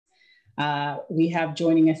We have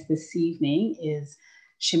joining us this evening is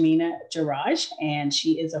Shamina Jaraj, and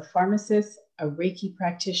she is a pharmacist, a Reiki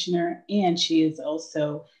practitioner, and she is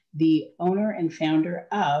also the owner and founder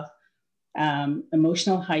of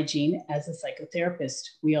Emotional Hygiene as a psychotherapist.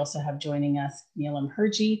 We also have joining us Neelam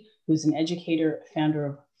Herji, who's an educator, founder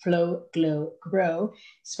of Flow, Glow, Grow,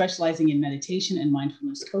 specializing in meditation and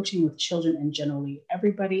mindfulness coaching with children and generally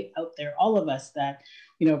everybody out there, all of us that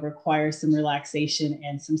require some relaxation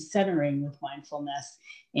and some centering with mindfulness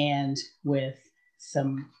and with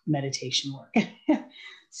some meditation work.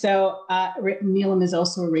 So Neelam is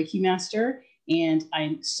also a Reiki master, and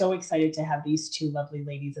I'm so excited to have these two lovely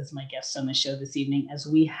ladies as my guests on the show this evening, as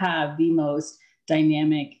we have the most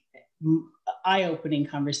dynamic, eye-opening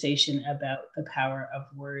conversation about the power of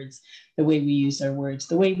words, the way we use our words,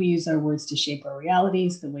 the way we use our words to shape our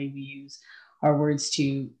realities, the way we use our words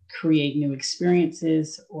to create new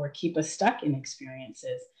experiences or keep us stuck in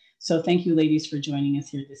experiences. So thank you, ladies, for joining us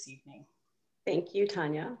here this evening. Thank you,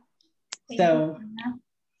 Tanya.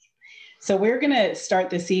 So we're going to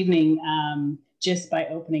start this evening just by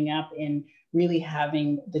opening up and really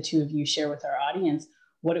having the two of you share with our audience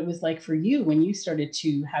what it was like for you when you started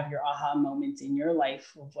to have your aha moments in your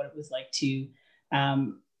life, of what it was like to,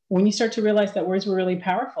 when you start to realize that words were really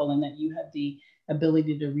powerful and that you had the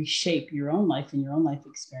ability to reshape your own life and your own life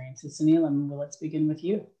experiences. So Neelam, well, let's begin with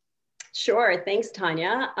you. Sure. Thanks,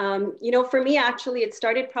 Tanya. For me, actually, it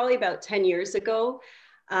started probably about 10 years ago.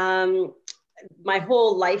 My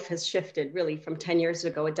whole life has shifted really from 10 years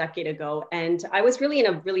ago, a decade ago. And I was really in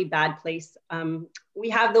a really bad place. We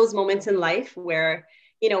have those moments in life where,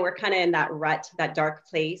 we're kind of in that rut, that dark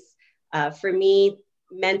place. For me,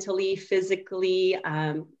 mentally, physically,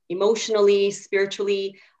 emotionally,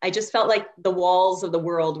 spiritually, I just felt like the walls of the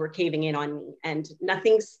world were caving in on me, and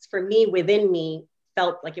nothing for me within me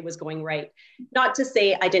felt like it was going right. Not to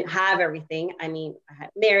say I didn't have everything. I mean, I had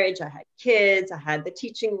marriage, I had kids, I had the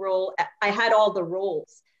teaching role, I had all the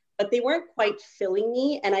roles, but they weren't quite filling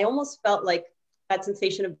me. And I almost felt like that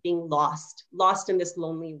sensation of being lost in this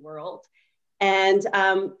lonely world. And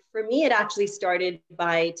for me, it actually started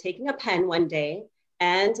by taking a pen one day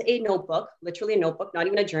and a notebook, literally a notebook, not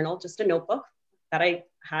even a journal, just a notebook that I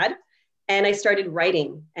had. And I started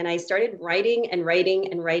writing, and I started writing and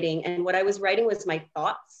writing and writing. And what I was writing was my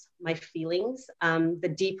thoughts, my feelings,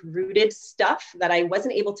 the deep rooted stuff that I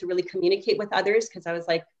wasn't able to really communicate with others, because I was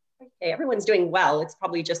like, okay, everyone's doing well. It's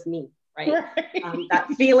probably just me, right? That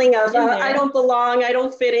feeling of I don't belong, I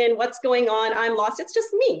don't fit in, what's going on? I'm lost. It's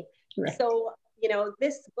just me. Right. So,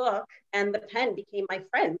 this book and the pen became my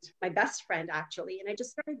friend, my best friend, actually. And I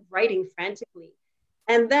just started writing frantically.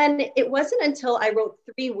 And then it wasn't until I wrote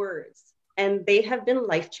 3 words, and they have been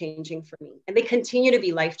life-changing for me. And they continue to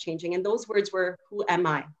be life-changing. And those words were, who am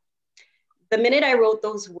I? The minute I wrote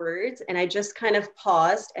those words, and I just kind of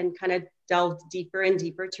paused and kind of delved deeper and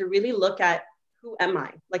deeper to really look at, who am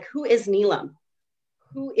I? Like, who is Neelam?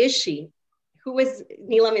 Who is she? Who is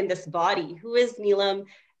Neelam in this body? Who is Neelam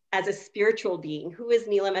as a spiritual being? Who is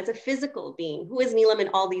Neelam as a physical being? Who is Neelam in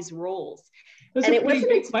all these roles? Those are pretty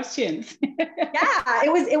big questions. Yeah,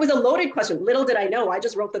 it was a loaded question. Little did I know, I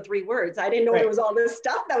just wrote the 3 words. I didn't know there was all this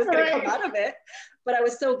stuff that was going to come out of it. But I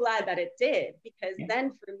was so glad that it did, because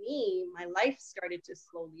then for me, my life started to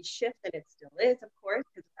slowly shift, and it still is, of course,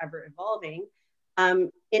 because it's ever evolving,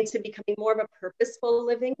 into becoming more of a purposeful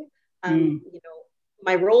living.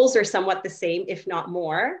 My roles are somewhat the same, if not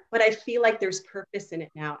more, but I feel like there's purpose in it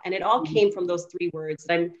now. And it all came from those 3 words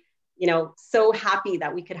that I'm so happy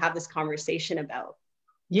that we could have this conversation about.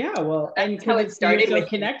 Yeah, well, and how it started so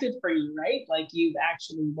connected for you, right? Like, you've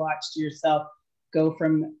actually watched yourself go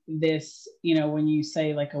from this, when you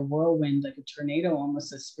say like a whirlwind, like a tornado,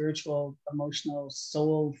 almost a spiritual, emotional,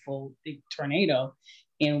 soulful big tornado,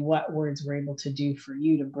 and what words were able to do for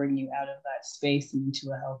you to bring you out of that space and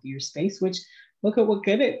into a healthier space, which look at what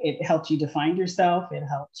good it helped you define yourself. It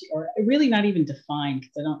helped you, or really not even define,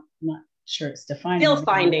 because I'm not sure it's defining. Still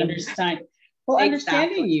finding.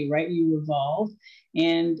 Understanding you, right? You evolved,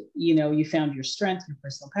 and you found your strength, your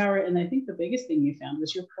personal power. And I think the biggest thing you found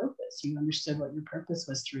was your purpose. You understood what your purpose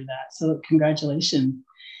was through that. So congratulations.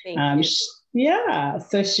 Thank you. Yeah.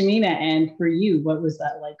 So Shamina, and for you, what was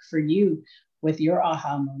that like for you with your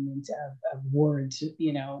aha moment of words,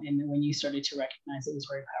 and when you started to recognize it was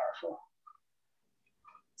very powerful?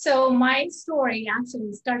 So my story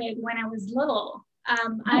actually started when I was little.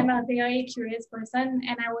 I'm a very curious person,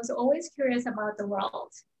 and I was always curious about the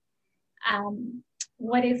world.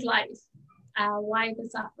 What is life? Why the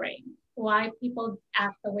suffering? Why people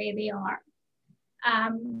act the way they are?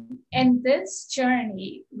 And this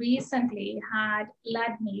journey recently had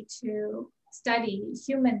led me to study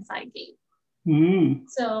human psyche. Mm.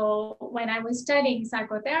 So when I was studying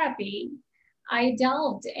psychotherapy, I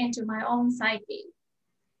delved into my own psyche.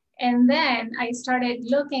 And then I started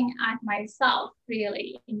looking at myself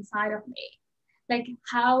really inside of me. Like,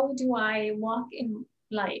 how do I walk in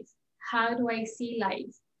life? How do I see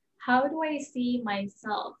life? How do I see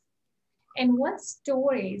myself? And what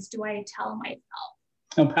stories do I tell myself?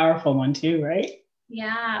 A powerful one too, right?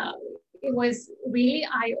 Yeah, it was really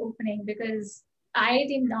eye-opening because I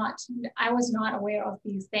was not aware of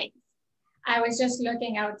these things. I was just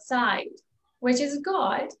looking outside, which is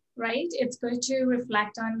good, right? It's good to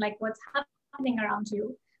reflect on like what's happening around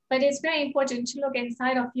you, but it's very important to look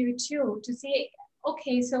inside of you too, to see,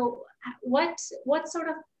 okay, so what sort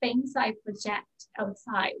of things I project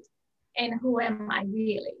outside and who am I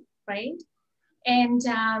really, right? And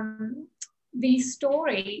these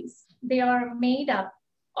stories, they are made up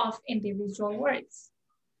of individual words.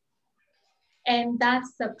 And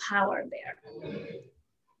that's the power there,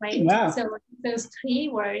 right? Wow. So those 3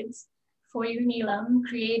 words for you, Neelam,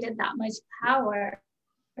 created that much power.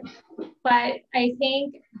 But I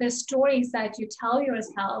think the stories that you tell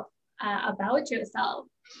yourself about yourself,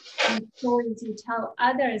 and stories you tell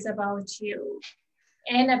others about you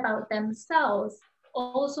and about themselves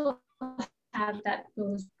also have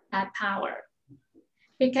that power.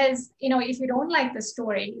 Because, you know, if you don't like the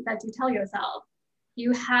story that you tell yourself,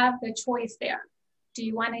 you have the choice there. Do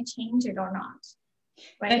you want to change it or not?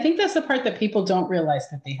 Right? I think that's the part that people don't realize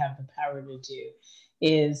that they have the power to do.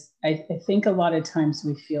 Is I think a lot of times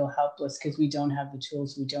we feel helpless because we don't have the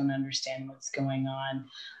tools, we don't understand what's going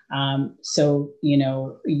on. So, you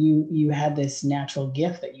know, you had this natural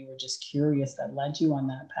gift that you were just curious that led you on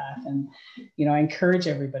that path. And, you know, I encourage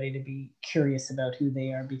everybody to be curious about who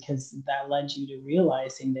they are, because that led you to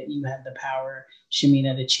realizing that you had the power,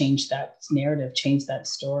 Shamina, to change that narrative, change that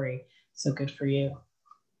story. So good for you.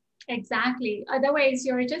 Exactly. Otherwise,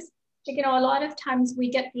 you're just, you know, a lot of times we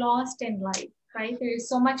get lost in life, right? There's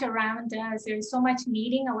so much around us. There's so much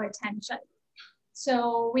needing our attention.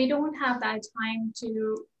 So we don't have that time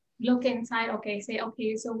to look inside, okay, say,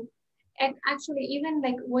 okay, so actually even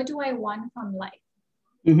like, what do I want from life?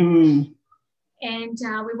 Mm-hmm. And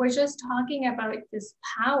we were just talking about this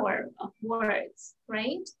power of words,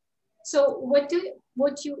 right? So what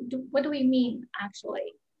do we mean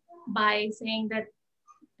actually by saying that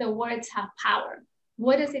the words have power?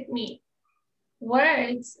 What does it mean?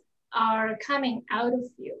 Words are coming out of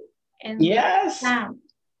you and yes, sound,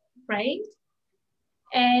 right?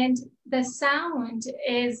 And the sound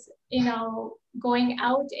is, you know, going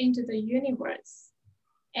out into the universe,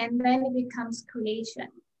 and then it becomes creation.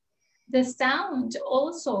 The sound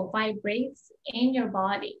also vibrates in your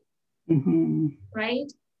body, mm-hmm.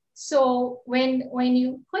 right? So when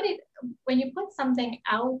you put something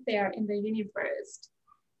out there in the universe,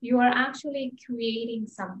 you are actually creating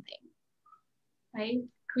something, right?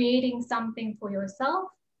 Creating something for yourself,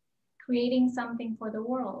 creating something for the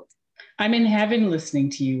world. I'm in heaven listening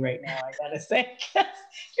to you right now, I gotta say.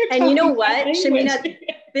 And you know what, Shamina,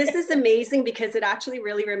 this is amazing because it actually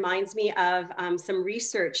really reminds me of some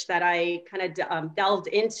research that I kind of delved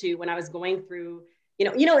into when I was going through,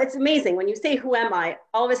 you know, it's amazing when you say, who am I?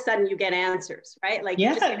 All of a sudden you get answers, right? Like you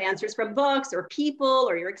just get answers from books or people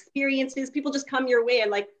or your experiences. People just come your way and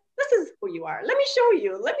like, this is who you are. Let me show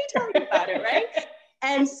you. Let me tell you about it, right?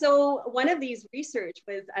 And so one of these research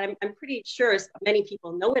was, I'm pretty sure many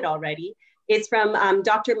people know it already, it's from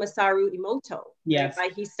Dr. Masaru Emoto. Yes.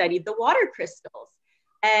 Right? He studied the water crystals.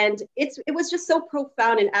 And it was just so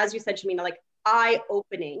profound. And as you said, Shamina, like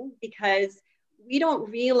eye-opening, because we don't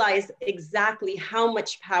realize exactly how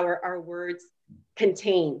much power our words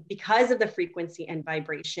contain because of the frequency and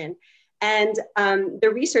vibration. And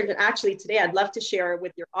the research, and actually today I'd love to share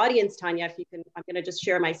with your audience, Tanya, if you can, I'm going to just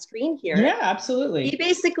share my screen here. Yeah, absolutely.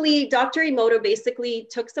 Dr. Emoto basically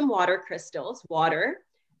took some water crystals,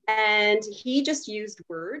 and he just used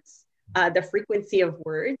words, the frequency of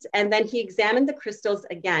words, and then he examined the crystals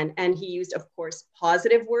again, and he used, of course,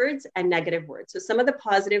 positive words and negative words. So some of the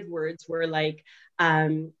positive words were like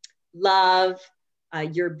love,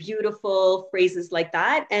 you're beautiful, phrases like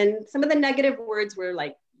that. And some of the negative words were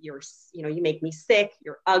like, you make me sick,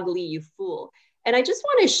 you're ugly, you fool. And I just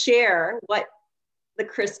want to share what the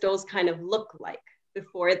crystals kind of look like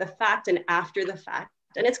before the fact and after the fact.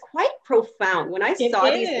 And it's quite profound. When I saw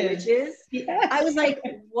these images, I was like,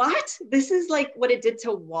 what? This is like what it did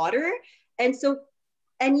to water. And so,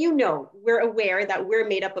 and you know, we're aware that we're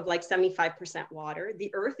made up of like 75% water. The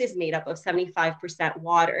earth is made up of 75%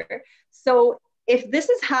 water. So if this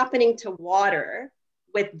is happening to water,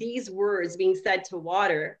 with these words being said to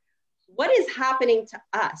water, what is happening to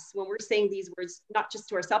us when we're saying these words, not just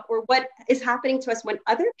to ourselves, or what is happening to us when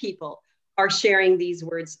other people are sharing these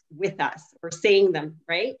words with us or saying them,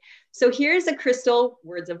 right? So here's a crystal,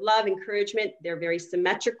 words of love, encouragement. They're very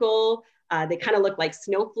symmetrical. They kind of look like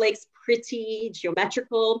snowflakes, pretty,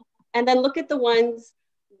 geometrical. And then look at the ones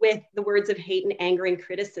with the words of hate and anger and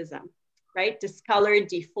criticism, right? Discolored,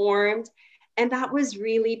 deformed. And that was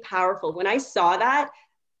really powerful. When I saw that,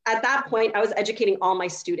 at that point, I was educating all my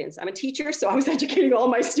students. I'm a teacher, so I was educating all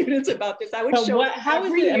my students about this. I would show how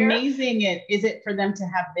is it amazing is it for them to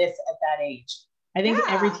have this at that age? I think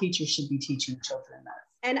every teacher should be teaching children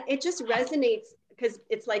that. And it just resonates because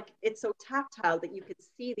it's like, it's so tactile that you could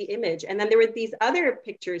see the image. And then there were these other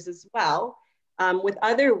pictures as well with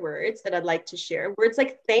other words that I'd like to share. Words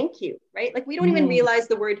like thank you, right? Like we don't even realize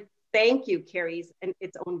the word thank you carries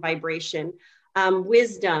its own vibration.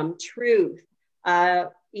 Wisdom, truth,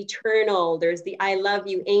 eternal, there's the I love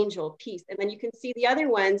you, angel, peace. And then you can see the other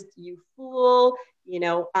ones, you fool, you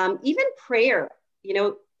know, even prayer, you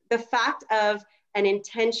know, the fact of an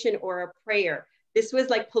intention or a prayer. This was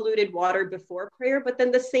like polluted water before prayer, but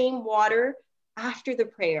then the same water after the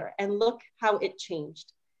prayer, and look how it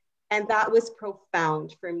changed. And that was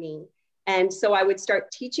profound for me. And so I would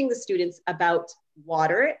start teaching the students about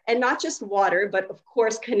water, and not just water, but of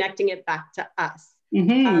course, connecting it back to us.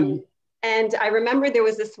 And I remember there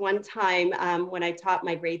was this one time when I taught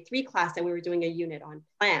my grade 3 class and we were doing a unit on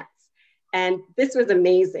plants. And this was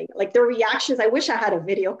amazing. Like the reactions, I wish I had a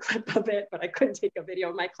video clip of it, but I couldn't take a video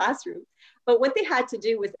in my classroom. But what they had to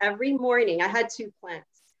do was every morning, I had 2 plants.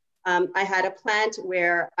 I had a plant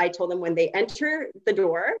where I told them when they enter the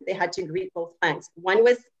door, they had to greet both plants. One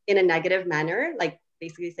was in a negative manner, like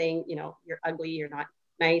basically saying, you know, you're ugly, you're not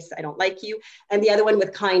nice, I don't like you. And the other one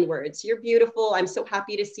with kind words, you're beautiful, I'm so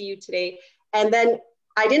happy to see you today. And then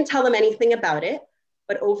I didn't tell them anything about it,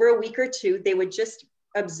 but over a week or 2, they would just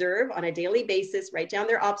observe on a daily basis, write down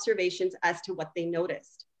their observations as to what they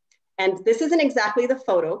noticed. And this isn't exactly the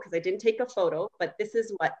photo because I didn't take a photo, but this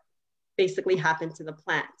is what basically happened to the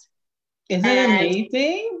plant. Isn't it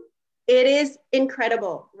amazing? It is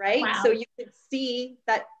incredible, right? Wow. So you could see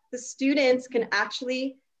that the students can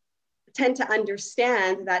actually tend to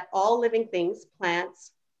understand that all living things,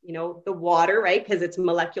 plants, you know, the water, right? Because it's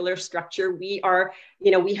molecular structure. We are,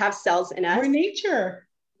 you know, we have cells in us. We're nature.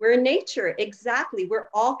 We're nature, exactly. We're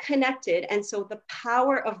all connected. And so the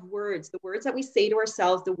power of words, the words that we say to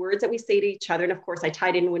ourselves, the words that we say to each other, and of course I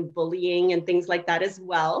tied in with bullying and things like that as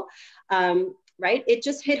well, right? It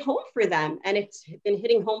just hit home for them. And it's been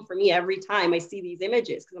hitting home for me every time I see these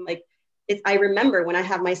images, because I'm like, I remember when I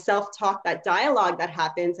have my self-talk, that dialogue that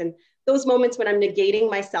happens, and those moments when I'm negating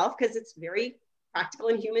myself, because it's very practical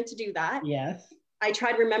and human to do that. Yes. I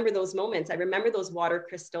try to remember those moments. I remember those water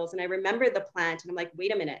crystals, and I remember the plant, and I'm like,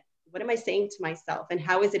 wait a minute, what am I saying to myself, and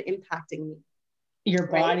how is it impacting me? Your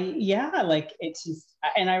body, right? Yeah, like it's just,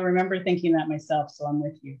 and I remember thinking that myself, so I'm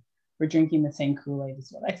with you. We're drinking the same Kool-Aid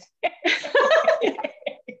is what I say.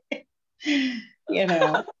 You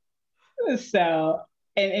know, so,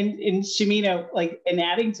 and Shamina, like, and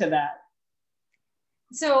adding to that.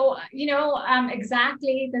 So, you know,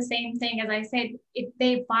 exactly the same thing as I said,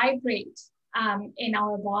 they vibrate in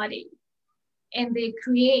our body, and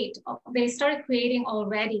they start creating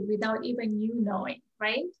already without even you knowing,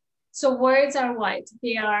 right? So words are what?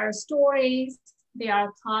 They are stories, they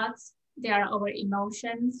are thoughts, they are our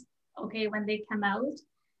emotions, okay, when they come out.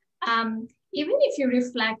 Even if you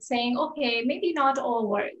reflect saying, okay, maybe not all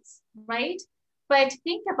words, right? But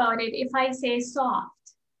think about it, if I say soft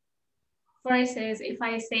versus if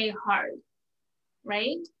I say hard,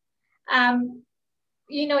 right?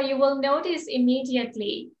 You know, you will notice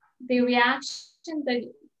immediately the reaction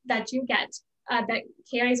that you get that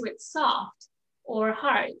carries with soft or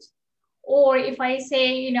hard. Or if I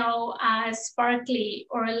say, you know, sparkly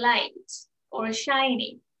or light or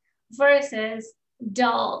shiny versus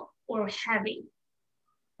dull or heavy,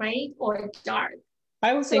 right? Or dark.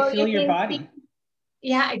 I would say feel your body.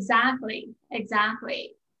 Yeah, exactly.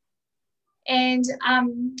 And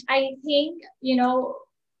I think, you know,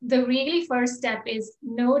 the really first step is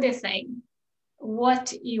noticing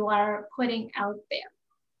what you are putting out there.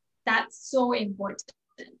 That's so important.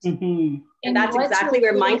 Mm-hmm. And that's exactly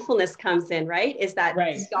where mindfulness comes in, right? Is that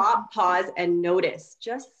right. Stop, pause, and notice.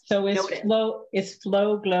 Just so it's notice. It's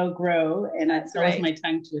flow, glow, grow, and that tells my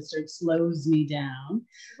tongue to assert, slows me down.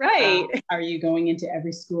 Right. Are you going into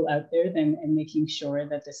every school out there then and making sure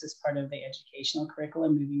that this is part of the educational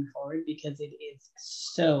curriculum moving forward? Because it is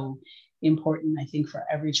so important, I think, for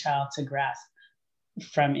every child to grasp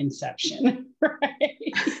from inception,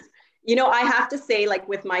 right? You know, I have to say, like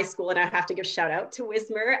with my school, and I have to give shout out to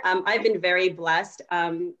Wismer, I've been very blessed,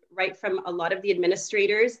 right from a lot of the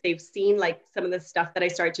administrators. They've seen like some of the stuff that I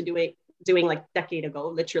started to doing like a decade ago,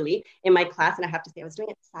 literally in my class. And I have to say, I was doing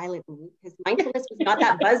it silently because mindfulness was not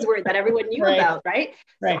that buzzword that everyone knew about, right?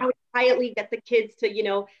 So I would quietly get the kids to, you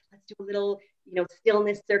know, let's do a little, you know,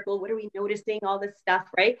 stillness circle. What are we noticing? All this stuff,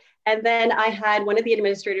 right? And then I had one of the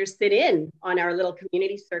administrators sit in on our little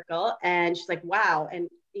community circle, and she's like, wow. And,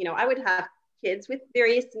 you know, I would have kids with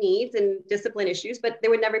various needs and discipline issues, but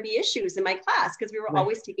there would never be issues in my class because we were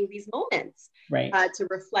always taking these moments to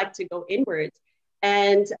reflect, to go inwards.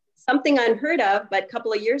 And something unheard of, but a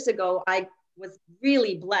couple of years ago, I was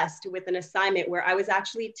really blessed with an assignment where I was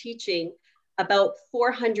actually teaching about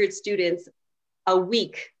 400 students a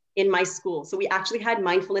week in my school. So we actually had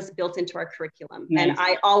mindfulness built into our curriculum. Nice. And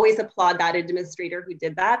I always applaud that administrator who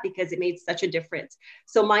did that because it made such a difference.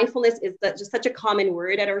 So mindfulness is just such a common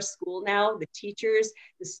word at our school now. The teachers,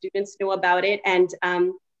 the students know about it. And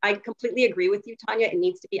I completely agree with you, Tanya. It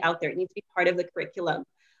needs to be out there. It needs to be part of the curriculum.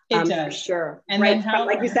 It does. For sure. And right. Then how, from,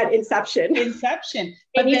 like you said, inception.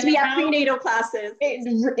 But it needs to be at prenatal classes.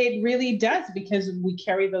 It really does, because we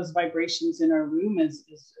carry those vibrations in our room as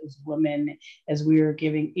women, as we are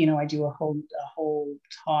giving, you know, I do a whole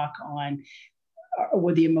talk on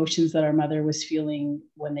what the emotions that our mother was feeling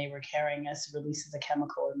when they were carrying us releases a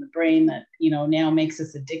chemical in the brain that, you know, now makes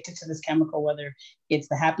us addicted to this chemical, whether it's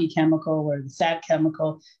the happy chemical or the sad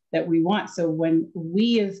chemical that we want. So when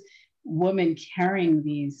we as women carrying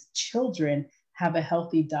these children have a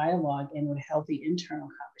healthy dialogue and a healthy internal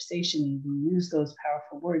conversation, and we use those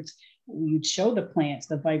powerful words, you'd show the plants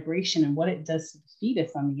the vibration and what it does to the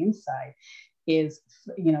fetus on the inside is,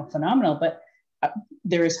 you know, phenomenal. But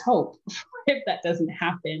there is hope if that doesn't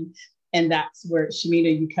happen. And that's where,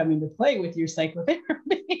 Shamina, you come into play with your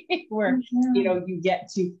psychotherapy, where, you know, you get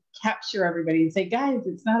to capture everybody and say, guys,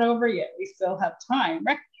 it's not over yet. We still have time,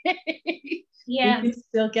 right? Yeah. We can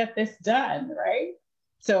still get this done, right?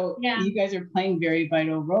 So you guys are playing very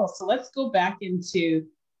vital roles. So let's go back into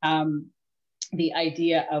the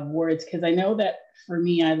idea of words, because I know that for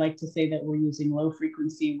me, I like to say that we're using low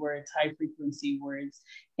frequency words, high frequency words,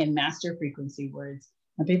 and master frequency words.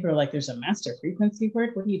 And people are like, there's a master frequency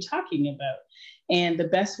word? What are you talking about? And the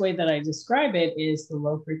best way that I describe it is the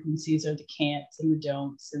low frequencies are the can'ts and the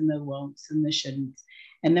don'ts and the won'ts and the shouldn'ts.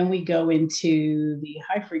 And then we go into the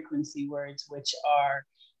high frequency words, which are,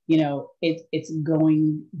 you know, it's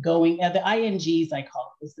going, the INGs I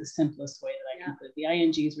call it is the simplest way that I can put it. The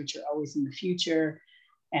INGs, which are always in the future.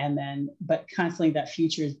 And then, but constantly that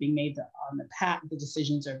future is being made on the past, the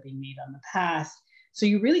decisions are being made on the past. So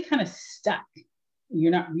you're really kind of stuck.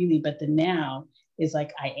 You're not really, but the now is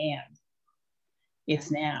like, I am. It's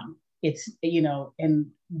now. It's, you know, and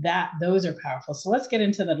those are powerful. So let's get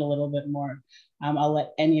into that a little bit more. I'll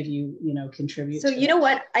let any of you, you know, contribute. So you know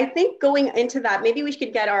what, I think going into that, maybe we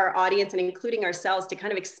should get our audience and including ourselves to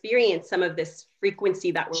kind of experience some of this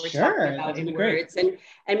frequency that we're talking about in words. And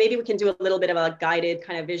maybe we can do a little bit of a guided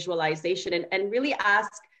kind of visualization and really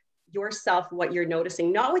ask yourself what you're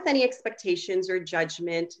noticing, not with any expectations or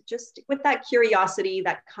judgment, just with that curiosity,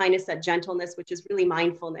 that kindness, that gentleness, which is really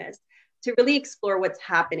mindfulness, to really explore what's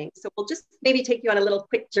happening. So we'll just maybe take you on a little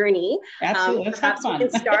quick journey. Absolutely. Perhaps we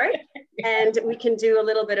can start and we can do a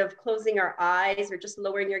little bit of closing our eyes or just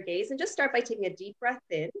lowering your gaze, and just start by taking a deep breath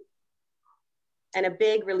in and a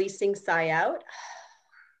big releasing sigh out.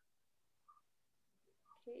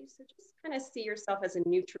 Okay, so just kind of see yourself as a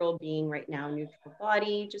neutral being right now, neutral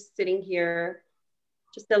body, just sitting here.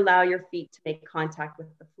 Just allow your feet to make contact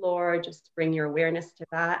with the floor. Just bring your awareness to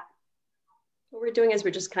that. What we're doing is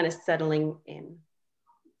we're just kind of settling in.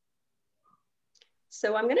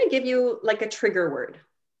 So I'm going to give you like a trigger word.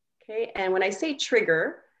 Okay. And when I say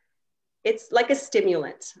trigger, it's like a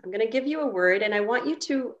stimulant. I'm going to give you a word and I want you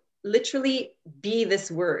to literally be this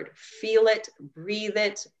word, feel it, breathe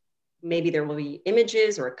it. Maybe there will be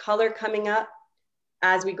images or a color coming up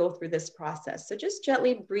as we go through this process. So just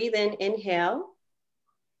gently breathe in, inhale.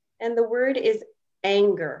 And the word is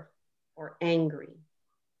anger or angry.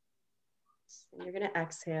 And you're going to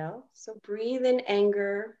exhale. So breathe in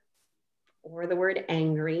anger or the word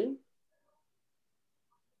angry.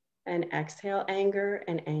 And exhale anger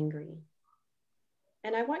and angry.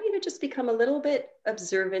 And I want you to just become a little bit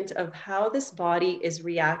observant of how this body is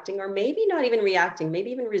reacting, or maybe not even reacting,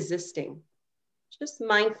 maybe even resisting. Just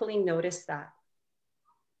mindfully notice that.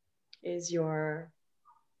 Is there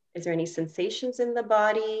any sensations in the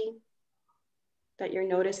body that you're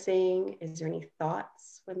noticing? Is there any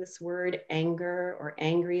thoughts when this word anger or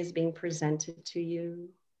angry is being presented to you?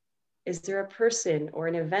 Is there a person or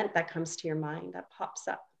an event that comes to your mind that pops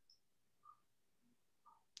up?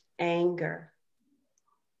 anger.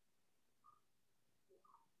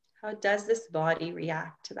 How does this body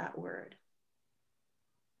react to that word?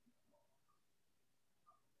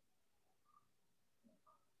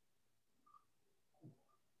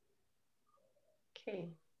 Okay,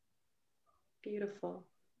 beautiful.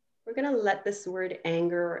 We're going to let this word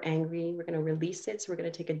anger or angry, we're going to release it. So we're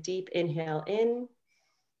going to take a deep inhale in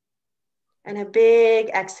and a big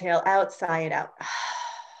exhale out, sigh it out.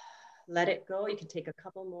 Let it go. You can take a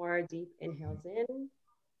couple more deep inhales in.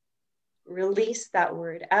 Release that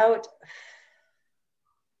word out.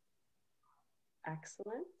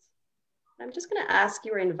 Excellent. I'm just going to ask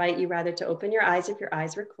you or invite you rather to open your eyes if your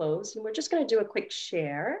eyes were closed. And we're just going to do a quick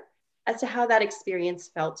share as to how that experience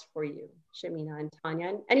felt for you, Shamina and Tanya.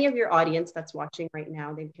 And any of your audience that's watching right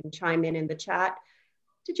now, they can chime in the chat.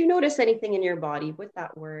 Did you notice anything in your body with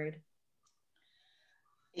that word?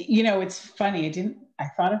 You know, it's funny. I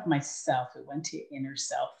thought of myself. It went to inner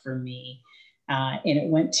self for me. And it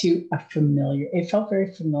went to a familiar. It felt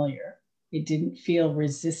very familiar. It didn't feel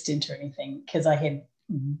resistant or anything because I had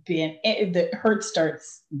the hurt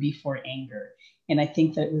starts before anger. And I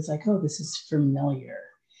think that it was like, oh, this is familiar.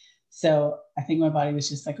 So I think my body was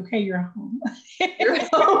just like, okay, you're home. You're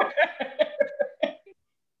home.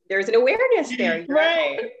 There's an awareness there.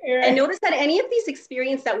 Right. And notice that any of these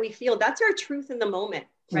experiences that we feel, that's our truth in the moment,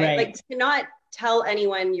 right? Like to not tell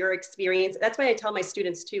anyone your experience. That's why I tell my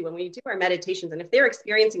students too, when we do our meditations, and if they're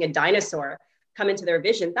experiencing a dinosaur come into their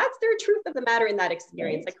vision, that's their truth of the matter in that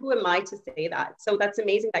experience. Like, who am I to say that? So that's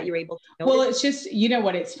amazing that you're able to know. Well, it's just, you know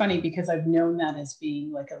what, it's funny because I've known that as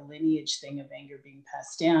being like a lineage thing of anger being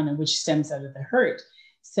passed down, and which stems out of the hurt.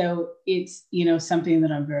 So it's, you know, something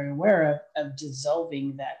that I'm very aware of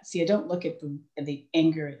dissolving that. See, I don't look at the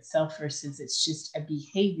anger itself versus it's just a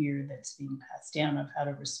behavior that's being passed down of how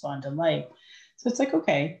to respond to life. So it's like,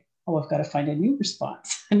 okay, oh, I've got to find a new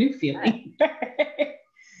response, a new feeling.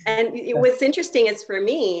 And what's interesting is for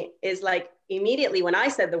me is like immediately when I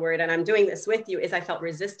said the word, and I'm doing this with you, is I felt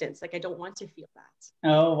resistance. Like I don't want to feel that.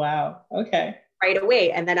 Oh, wow. Okay. Right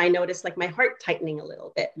away. And then I noticed like my heart tightening a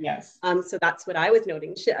little bit. Yes. So that's what I was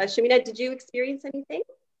noting. Shamina, did you experience anything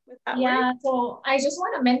with that Yeah, word? so I just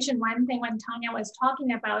want to mention one thing when Tanya was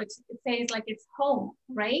talking about, it says like it's home,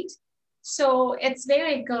 right? So it's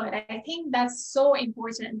very good. I think that's so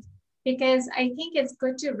important because I think it's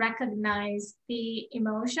good to recognize the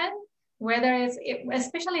emotion, whether it's,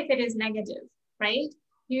 especially if it is negative, right?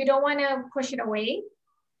 You don't want to push it away.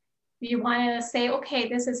 You want to say, okay,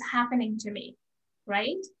 this is happening to me,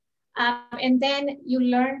 right? And then you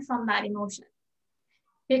learn from that emotion.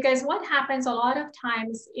 Because what happens a lot of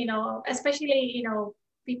times, you know, especially, you know,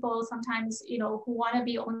 people sometimes, you know, who want to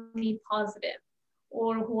be only positive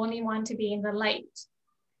or who only want to be in the light,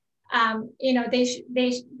 you know,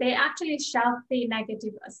 they actually shove the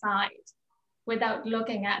negative aside without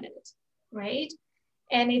looking at it, right?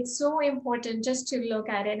 And it's so important just to look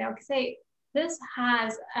at it and say, this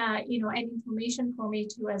has, you know, an information for me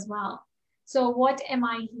too as well. So what am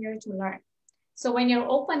I here to learn? So when you're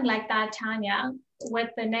open like that, Tanya, with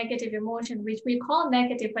the negative emotion, which we call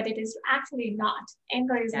negative, but it is actually not.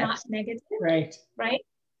 Anger is not negative, right? Right.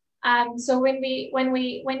 So when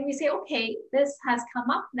we say, okay, this has come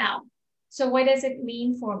up now. So what does it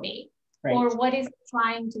mean for me? Right. Or what is it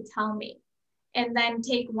trying to tell me? And then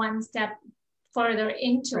take one step further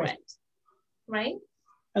into it, right?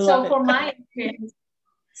 So for my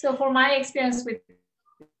experience with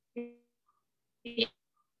the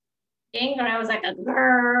anger, I was like a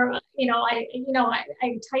girl, you know, I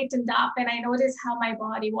tightened up and I noticed how my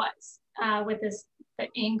body was with the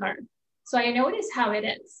anger. So I noticed how it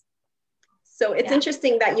is. So it's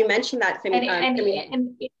interesting that you mentioned that.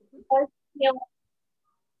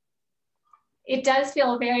 It does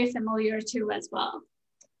feel very familiar too as well.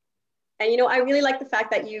 And, you know, I really like the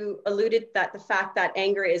fact that you alluded that the fact that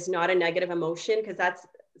anger is not a negative emotion, because that's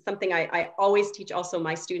something I always teach also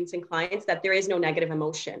my students and clients, that there is no negative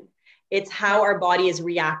emotion. It's how our body is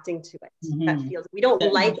reacting to it. That feels, we don't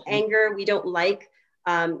like anger. We don't like,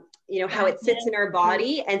 you know, how it sits in our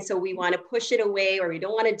body. And so we want to push it away or we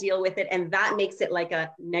don't want to deal with it. And that makes it like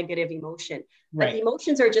a negative emotion. Right. But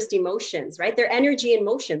emotions are just emotions, right? They're energy in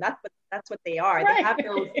motion. That's what they are. Right. They have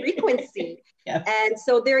their own frequency. And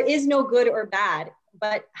so there is no good or bad,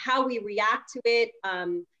 but how we react to it,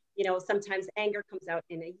 you know, sometimes anger comes out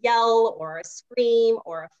in a yell or a scream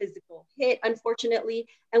or a physical hit, unfortunately,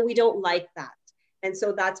 and we don't like that. And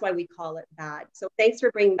so that's why we call it bad. So thanks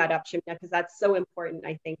for bringing that up, Shamina, because that's so important,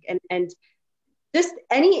 I think. And just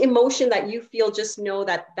any emotion that you feel, just know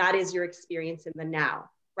that that is your experience in the now,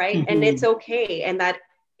 right? And it's okay. And that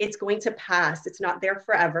It's going to pass. It's not there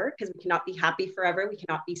forever, because we cannot be happy forever. We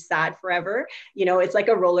cannot be sad forever. You know, it's like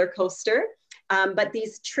a roller coaster. But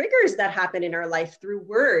these triggers that happen in our life through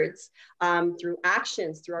words, through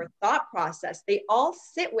actions, through our thought process, they all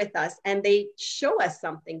sit with us and they show us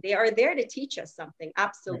something. They are there to teach us something.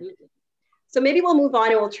 Absolutely. Right. So maybe we'll move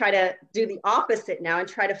on and we'll try to do the opposite now and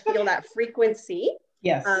try to feel that frequency.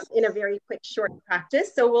 Yes. In a very quick, short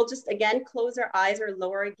practice. So we'll just, again, close our eyes or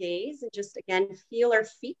lower our gaze and just, again, feel our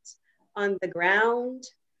feet on the ground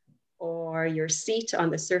or your seat on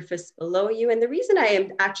the surface below you. And the reason I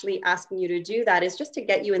am actually asking you to do that is just to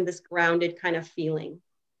get you in this grounded kind of feeling.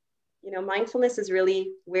 You know, mindfulness is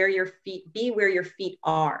really where your feet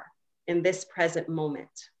are in this present moment.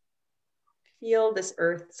 Feel this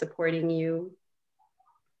earth supporting you.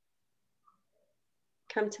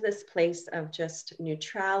 Come to this place of just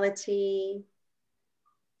neutrality,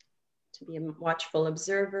 to be a watchful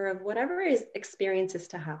observer of whatever experiences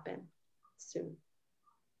to happen soon.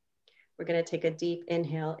 We're going to take a deep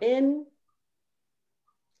inhale in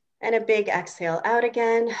and a big exhale out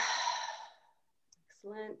again.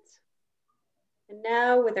 Excellent. And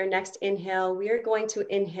now with our next inhale, we are going to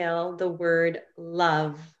inhale the word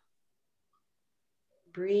love.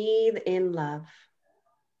 Breathe in love.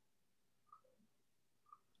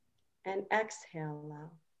 And exhale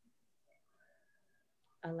love.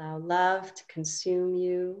 Allow love to consume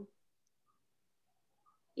you,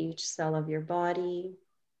 each cell of your body.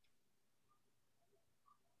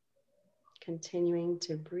 Continuing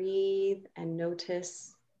to breathe and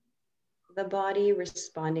notice the body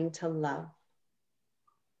responding to love.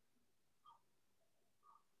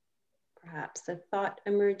 Perhaps a thought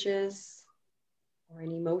emerges, or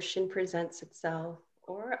an emotion presents itself,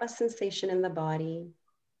 or a sensation in the body.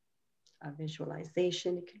 A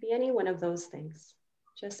visualization, it could be any one of those things.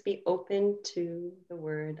 Just be open to the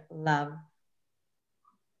word love.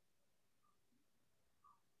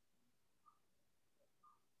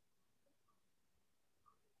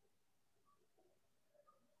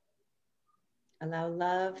 Allow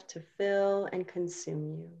love to fill and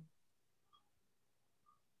consume you.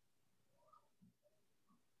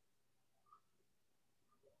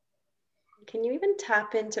 Can you even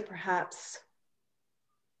tap into perhaps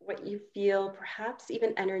what you feel, perhaps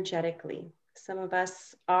even energetically? Some of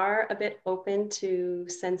us are a bit open to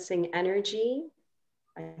sensing energy.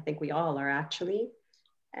 I think we all are actually.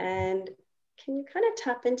 And can you kind of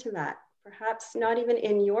tap into that? Perhaps not even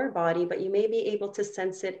in your body, but you may be able to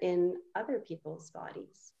sense it in other people's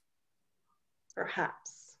bodies.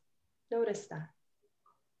 Perhaps. Notice that.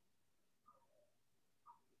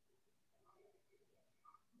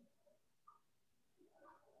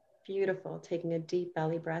 Beautiful. Taking a deep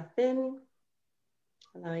belly breath in,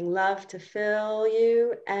 allowing love to fill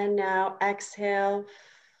you. And now exhale,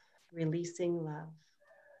 releasing love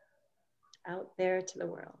out there to the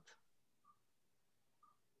world.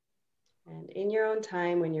 And in your own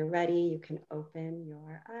time, when you're ready, you can open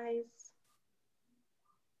your eyes.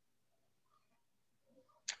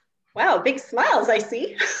 Wow, big smiles, I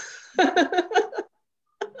see. I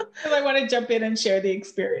want to jump in and share the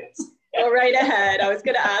experience. Go right ahead. I was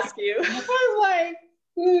going to ask you. I was like,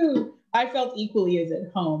 ooh. I felt equally as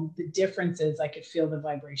at home. The difference is I could feel the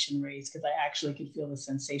vibration raise because I actually could feel the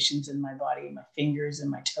sensations in my body, my fingers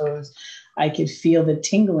and my toes. I could feel the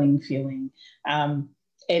tingling feeling.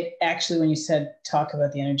 It actually, when you said, talk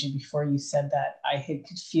about the energy before you said that, I could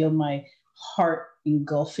feel my heart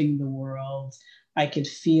engulfing the world. I could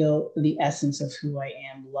feel the essence of who I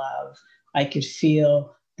am, love. I could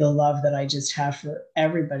feel the love that I just have for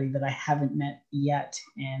everybody that I haven't met yet.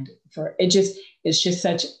 And for it's just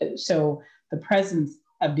such, so the presence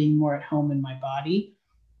of being more at home in my body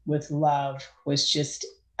with love was just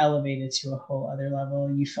elevated to a whole other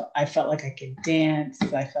level. I felt like I could dance.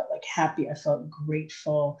 I felt like happy. I felt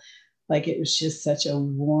grateful. Like it was just such a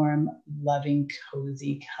warm, loving,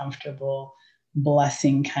 cozy, comfortable,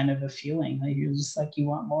 blessing kind of a feeling. Like you're just like, you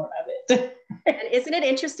want more of it. And isn't it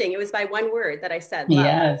interesting? It was by one word that I said, love.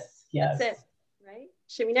 Yes. That's it, right?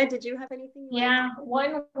 Shamina, did you have anything? Yeah,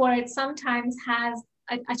 one word sometimes has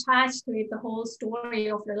attached to it the whole story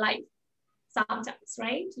of your life. Sometimes,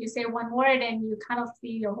 right? You say one word and you kind of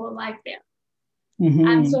feel your whole life there. Mm-hmm.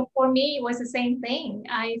 And so for me, it was the same thing.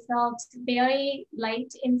 I felt very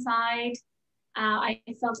light inside. I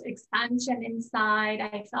felt expansion inside.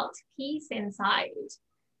 I felt peace inside.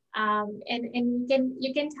 And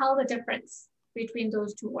you can tell the difference between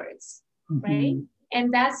those two words, mm-hmm. right?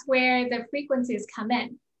 And that's where the frequencies come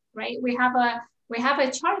in, right? We have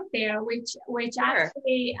a chart there which sure.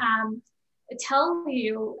 actually tell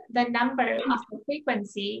you the number of the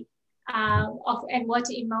frequency of and what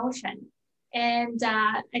emotion. And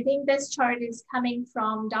I think this chart is coming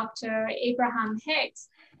from Dr. Abraham Hicks,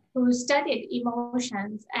 who studied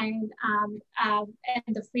emotions and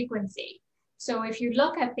the frequency. So if you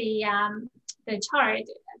look at the chart,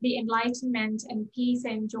 the enlightenment and peace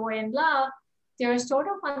and joy and love, they're sort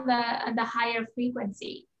of on the higher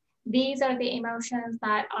frequency. These are the emotions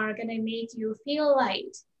that are going to make you feel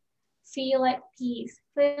light, feel at peace,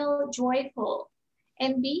 feel joyful,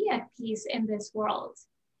 and be at peace in this world.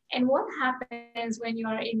 And what happens when you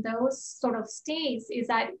are in those sort of states is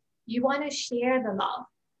that you want to share the love,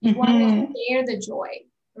 you want to share the joy,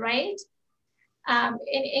 right?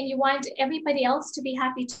 And you want everybody else to be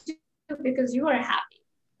happy too, because you are happy.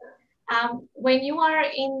 When you are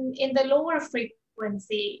in the lower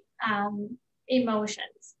frequency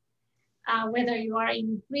emotions, whether you are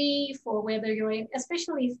in grief or whether you're in,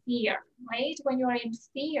 especially fear, right? When you're in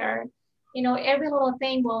fear, you know, every little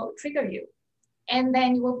thing will trigger you. And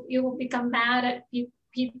then you will become mad at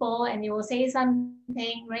people and you will say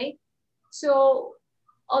something, right? So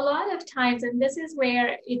a lot of times, and this is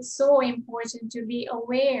where it's so important to be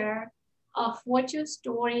aware of what your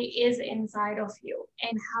story is inside of you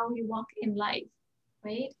and how you walk in life,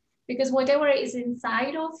 right? Because whatever is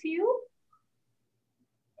inside of you,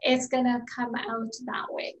 it's gonna come out that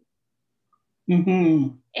way.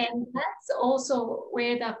 And that's also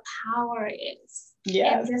where the power is.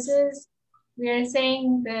 Yes. And this is, we are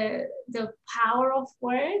saying the power of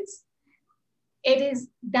words.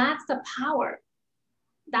 That's the power.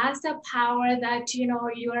 That's the power that, you know,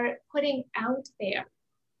 you're putting out there.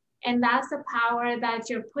 And that's the power that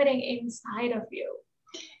you're putting inside of you.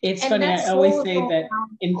 It's funny, I always say that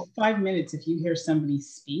in 5 minutes, if you hear somebody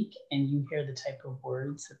speak and you hear the type of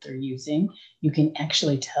words that they're using, you can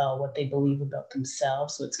actually tell what they believe about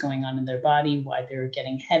themselves, what's going on in their body, why they're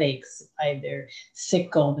getting headaches, why they're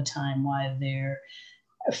sick all the time, why they're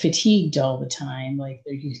fatigued all the time. Like,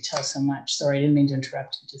 you can tell so much. Sorry, I didn't mean to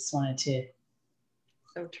interrupt. I just wanted to.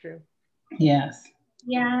 So true. Yes.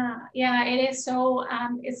 Yeah, it is so,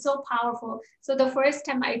 it's so powerful. So the first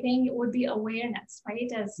step, I think, it would be awareness,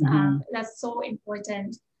 right? That's so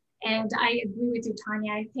important. And I agree with you,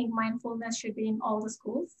 Tanya. I think mindfulness should be in all the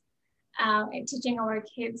schools. And teaching our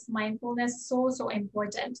kids mindfulness, so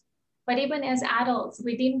important. But even as adults,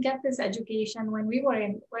 we didn't get this education when we were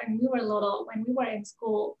little, when we were in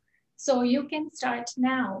school. So you can start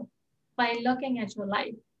now by looking at your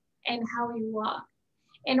life and how you walk.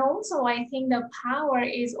 And also, I think the power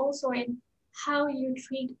is also in how you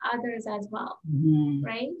treat others as well,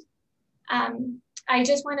 right? I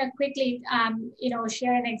just want to quickly,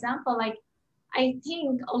 share an example. Like, I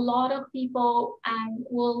think a lot of people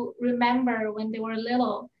will remember when they were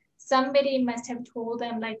little, somebody must have told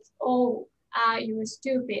them like, oh, you were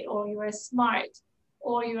stupid, or you were smart,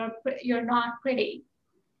 or you're not pretty.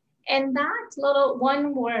 And that little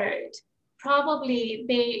one word, probably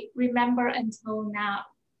they remember until now,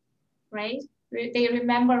 right? They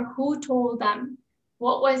remember who told them,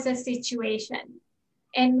 what was the situation,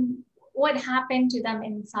 and what happened to them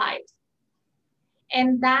inside.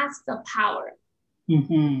 And that's the power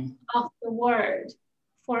of the word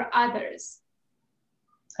for others.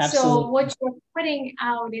 Absolutely. So what you're putting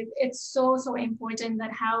out, it's so important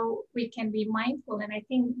that how we can be mindful. And I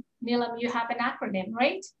think, Neelam, you have an acronym,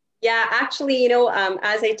 right? Yeah, actually,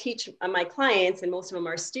 as I teach my clients, and most of them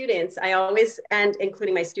are students, I always, and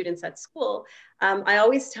including my students at school, I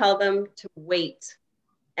always tell them to wait.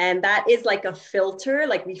 And that is like a filter,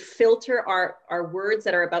 like we filter our words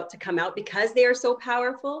that are about to come out because they are so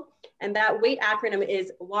powerful. And that WAIT acronym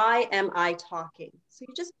is, why am I talking? So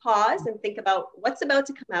you just pause and think about what's about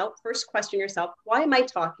to come out. First, question yourself, why am I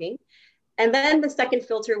talking? And then the second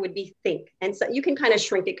filter would be think. And so you can kind of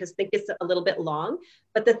shrink it because think is a little bit long,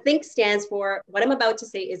 but the think stands for what I'm about to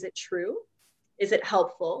say. Is it true? Is it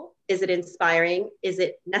helpful? Is it inspiring? Is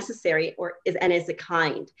it necessary? Is it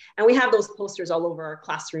kind? And we have those posters all over our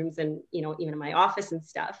classrooms and, even in my office and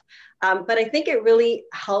stuff. But I think it really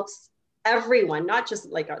helps everyone, not just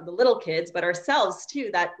like the little kids, but ourselves too,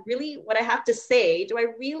 that really what I have to say, do I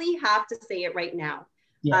really have to say it right now?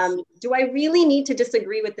 Yes. Do I really need to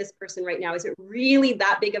disagree with this person right now? Is it really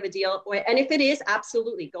that big of a deal? And if it is,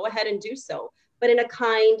 absolutely, go ahead and do so, but in a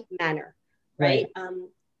kind manner, right?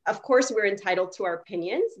 Of course, we're entitled to our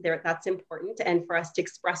opinions. That's important, and for us to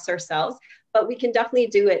express ourselves, but we can definitely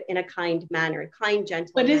do it in a kind manner, kind,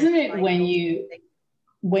 gentle. But isn't it I'm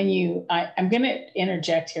going to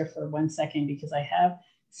interject here for 1 second, because I have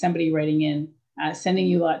somebody writing in, sending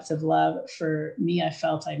you lots of love. For me, I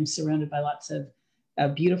felt I'm surrounded by lots of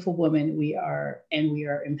beautiful women. We are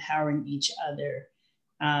empowering each other.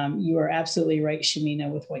 You are absolutely right, Shamina,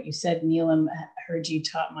 with what you said. Neelam, heard you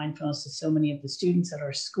taught mindfulness to so many of the students at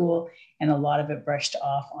our school, and a lot of it brushed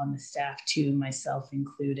off on the staff too, myself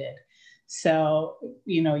included. So,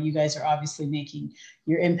 you guys are obviously making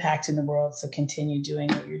your impact in the world. So continue doing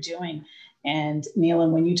what you're doing. And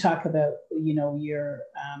Neelam, when you talk about, your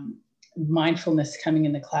mindfulness coming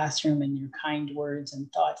in the classroom and your kind words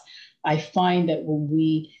and thoughts, I find that when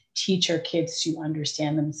we teach our kids to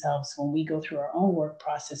understand themselves, when we go through our own work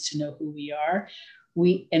process to know who we are,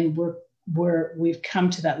 we've come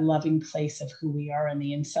to that loving place of who we are on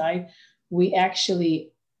the inside. We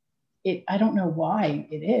actually, I don't know why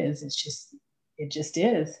it is. It just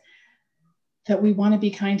is that we want to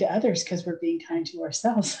be kind to others because we're being kind to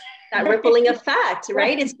ourselves. That rippling effect,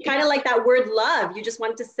 right? It's kind of like that word love. You just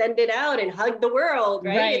want to send it out and hug the world,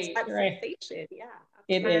 right? It's that sensation. Yeah.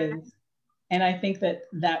 It is. And I think that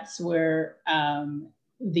that's where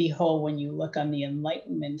the whole, when you look on the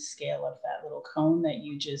enlightenment scale of that little cone that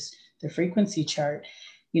the frequency chart,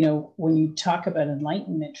 when you talk about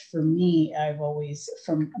enlightenment, for me, I've always,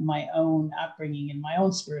 from my own upbringing and my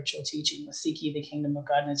own spiritual teaching, was seek ye the kingdom of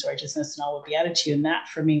God and his righteousness and all will be added to you. And that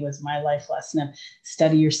for me was my life lesson of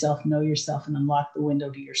study yourself, know yourself, and unlock the window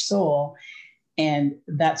to your soul. And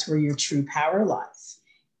that's where your true power lies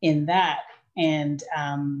in that. And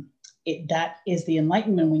that is the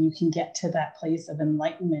enlightenment, when you can get to that place of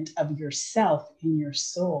enlightenment of yourself in your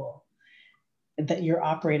soul, that you're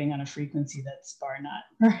operating on a frequency that's bar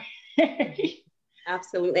none.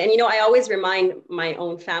 Absolutely. And, I always remind my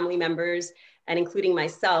own family members, and including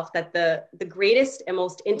myself, that the greatest and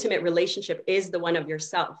most intimate relationship is the one of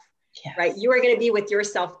yourself. Yes. Right? You are going to be with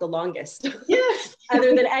yourself the longest. Yes.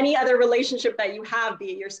 Other than any other relationship that you have,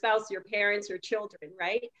 be it your spouse, your parents, your children,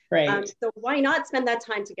 right? Right. So why not spend that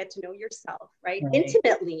time to get to know yourself, right?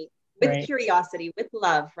 Intimately, with curiosity, with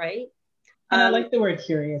love, right? And I like the word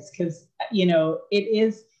curious because,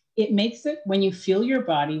 it makes it, when you feel your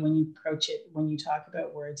body, when you approach it, when you talk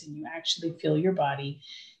about words and you actually feel your body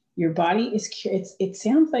is, it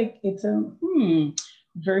sounds like it's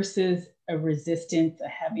versus a resistance, a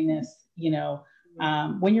heaviness,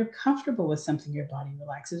 when you're comfortable with something, your body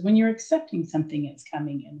relaxes. When you're accepting something, it's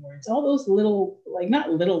coming inwards. All those little,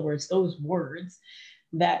 not little words, those words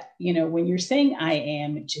that, when you're saying I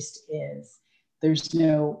am, it just is. There's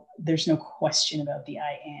no question about the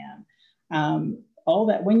I am. All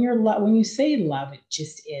that, when you say love, it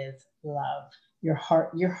just is love. Your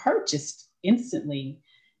heart just instantly,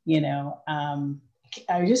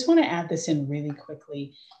 I just want to add this in really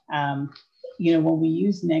quickly. When we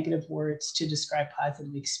use negative words to describe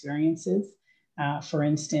positive experiences, for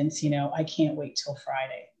instance, I can't wait till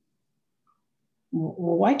Friday.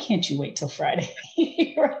 Well, why can't you wait till Friday?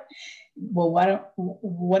 Well,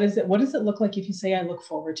 what does it look like if you say, I look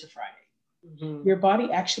forward to Friday? Mm-hmm. Your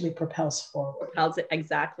body actually propels forward. Propels it,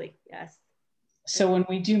 exactly, yes. So when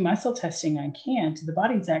we do muscle testing on can't, the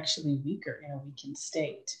body's actually weaker in a weakened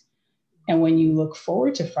state. And when you look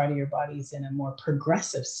forward to Friday, your body's in a more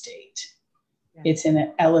progressive state. Yes. It's in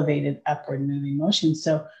an elevated upward moving motion.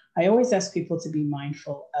 So I always ask people to be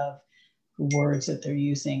mindful of words that they're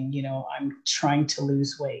using. I'm trying to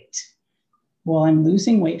lose weight. Well, I'm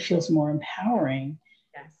losing weight feels more empowering.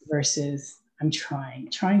 Yes. Versus I'm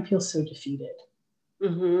trying. Trying feels so defeated.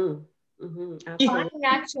 Mm-hmm. Mm-hmm. Trying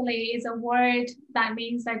actually is a word that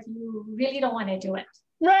means that you really don't want to do it.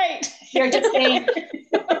 Right. You're just saying.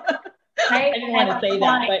 Right? I didn't want to say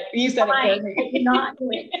that, but you said it for me. You're not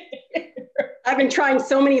doing it. I've been trying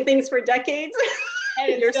so many things for decades.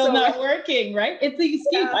 And it's still not working, right? It's the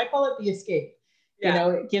escape. Yeah. I call it the escape. Yeah.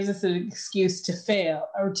 It gives us an excuse to fail,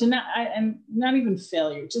 or to not even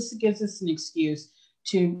failure. It just gives us an excuse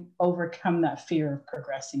to overcome that fear of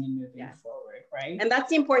progressing and moving forward, right? And that's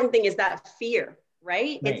the important thing, is that fear,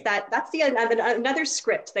 right? It's that's another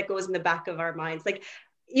script that goes in the back of our minds. Like,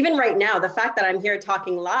 even right now, the fact that I'm here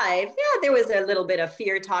talking live, there was a little bit of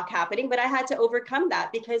fear talk happening, but I had to overcome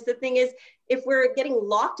that, because the thing is, if we're getting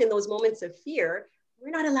locked in those moments of fear, we're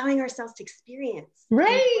not allowing ourselves to experience,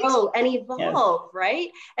 and grow and evolve, right?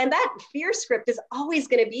 And that fear script is always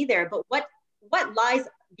going to be there. But what lies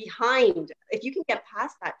behind, if you can get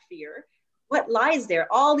past that fear, what lies there?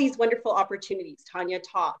 All these wonderful opportunities. Tanya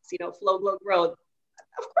talks, flow, glow, grow.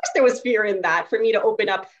 Of course, there was fear in that for me to open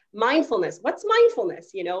up mindfulness. What's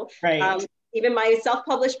mindfulness? Right. Even my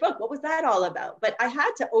self-published book, what was that all about? But I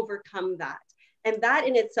had to overcome that. And that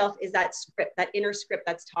in itself is that script, that inner script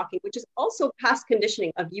that's talking, which is also past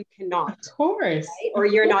conditioning of you cannot. Of course. Right? Or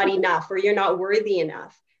you're not enough, or you're not worthy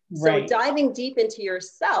enough. Right. So diving deep into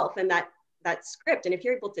yourself and that script, and if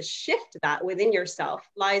you're able to shift that within yourself,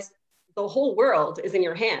 lies, the whole world is in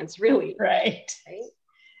your hands, really. Right.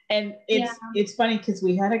 And it's funny because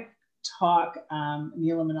we had a talk,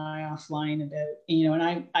 Neelam and I offline about,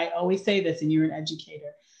 and I always say this, and you're an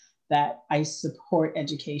educator, that I support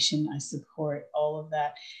education. I support all of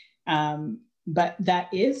that. But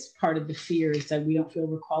that is part of the fear, is that we don't feel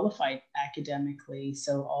we're qualified academically.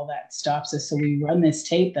 So all that stops us. So we run this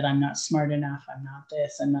tape that I'm not smart enough. I'm not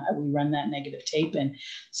this. We run that negative tape. And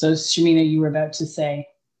so Shamina, you were about to say.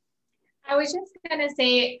 I was just going to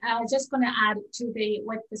say, just going to add to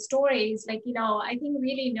what the stories, I think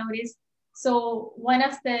really notice. So one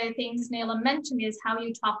of the things Neelam mentioned is how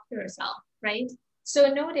you talk to yourself, right?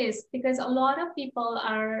 So notice, because a lot of people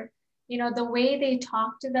are, the way they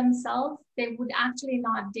talk to themselves, they would actually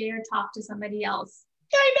not dare talk to somebody else.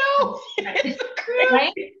 I know.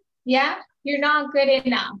 Right? Yeah. You're not good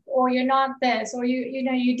enough, or you're not this, or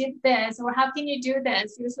you did this, or how can you do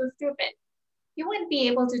this? You're so stupid. You wouldn't be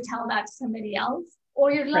able to tell that to somebody else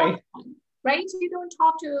or your loved one, right? You don't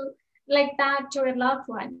talk to like that to your loved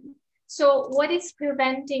one. So what is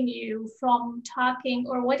preventing you from talking,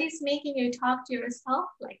 or what is making you talk to yourself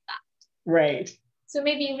like that? Right. So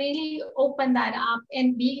maybe really open that up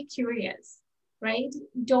and be curious, right?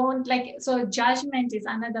 So judgment is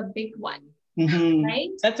another big one, right?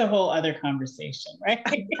 That's a whole other conversation, right?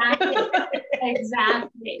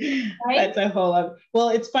 Exactly. Right? That's a whole other, well,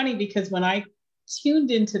 it's funny because when I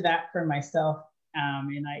tuned into that for myself,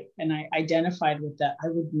 and I identified with that, I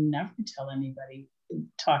would never tell anybody,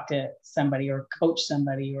 talk to somebody or coach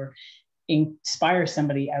somebody or inspire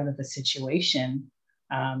somebody out of a situation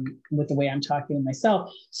with the way I'm talking to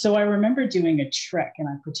myself. So I remember doing a trick, and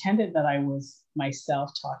I pretended that I was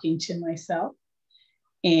myself talking to myself.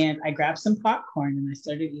 And I grabbed some popcorn and I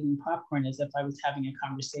started eating popcorn as if I was having a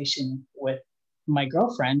conversation with my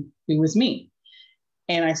girlfriend, who was me.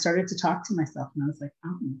 And I started to talk to myself, and I was like,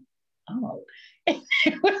 oh.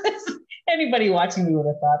 Anybody watching me would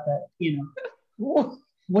have thought that,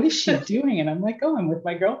 what is she doing? And I'm like, oh, I'm with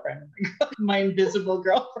my girlfriend, my invisible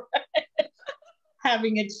girlfriend,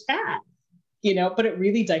 having a chat, but it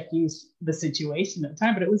really diffused the situation at the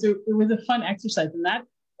time. But it was a fun exercise. And that,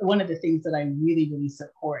 one of the things that I really, really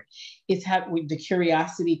support is the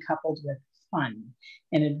curiosity coupled with fun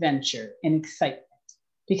and adventure and excitement,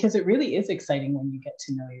 because it really is exciting when you get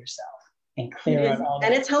to know yourself and clear out all that.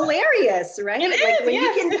 And it's hilarious, right? When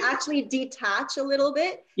yes. you can actually detach a little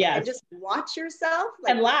bit, and just watch yourself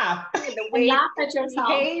and laugh. The way laugh at yourself,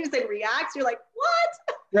 behaves and reacts, you're like,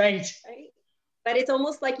 what? Right. But it's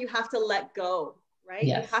almost like you have to let go, right?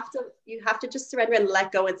 Yes. You have to just surrender and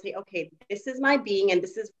let go and say, okay, this is my being, and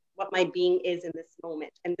this is what my being is in this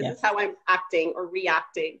moment, and this is how I'm acting or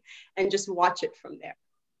reacting, and just watch it from there.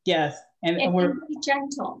 Yes. And be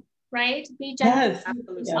gentle, right? Be gentle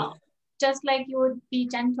to yourself. Just like you would be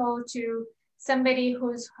gentle to somebody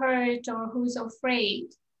who's hurt or who's afraid,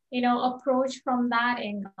 approach from that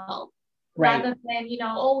angle, rather than,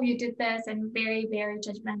 you did this, and very, very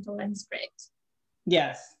judgmental and strict.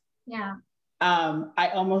 Yes. Yeah.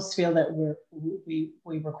 I almost feel that we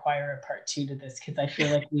require a part 2 to this, because I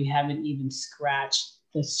feel like we haven't even scratched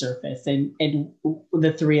the surface, and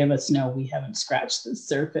the three of us know we haven't scratched the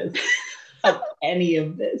surface of any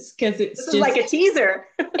of this, because this is like a teaser.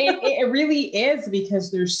 it really is,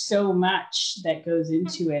 because there's so much that goes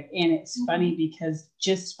into it. And it's funny because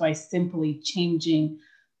just by simply changing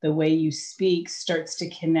the way you speak starts to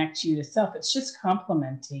connect you to self. It's just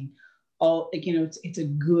complementing all, it's a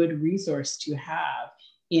good resource to have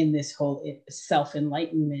in this whole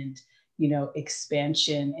self-enlightenment,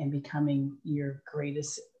 expansion and becoming your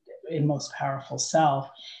greatest and most powerful self.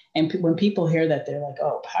 And when people hear that, they're like,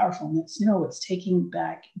 oh, powerful. It's taking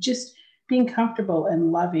back, just being comfortable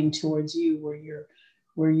and loving towards you,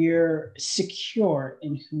 where you're secure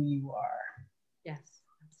in who you are. Yes,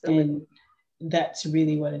 absolutely. And that's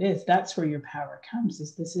really what it is. That's where your power comes,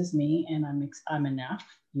 is this is me, and I'm enough.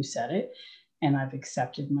 You said it. And I've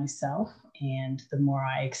accepted myself. And the more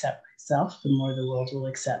I accept myself, the more the world will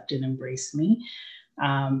accept and embrace me.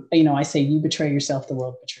 I say, you betray yourself, the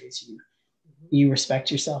world betrays you. You respect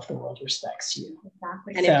yourself, the world respects you.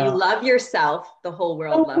 Exactly. And if you love yourself, the whole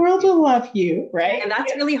world will love you, right? And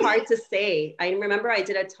that's really hard to say. I remember I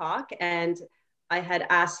did a talk, and I had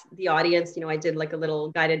asked the audience, I did like a little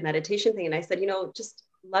guided meditation thing. And I said, just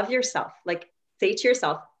love yourself. Like, say to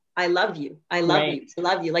yourself, I love you. I love you. I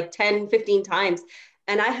love you, like 10, 15 times.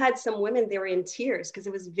 And I had some women, they were in tears because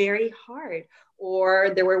it was very hard.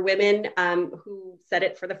 Or there were women who said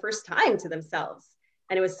it for the first time to themselves,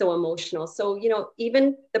 and it was so emotional. So,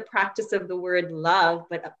 even the practice of the word love,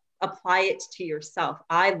 but apply it to yourself.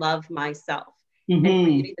 I love myself. And for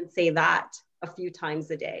you to even say that a few times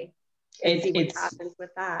a day and see what happens with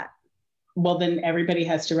that. Well, then everybody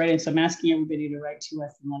has to write in. So I'm asking everybody to write to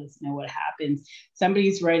us and let us know what happens.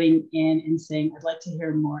 Somebody's writing in and saying, I'd like to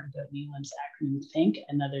hear more about Neelam's acronym THINK,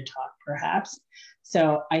 another talk perhaps.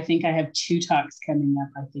 So I think I have 2 talks coming up.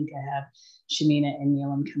 I think I have Shamina and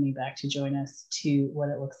Neelam coming back to join us to what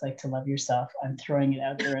it looks like to love yourself. I'm throwing it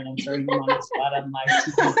out there, and I'm throwing them on the spot on live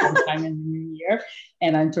TV sometime in the new year.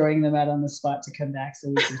 And I'm throwing them out on the spot to come back so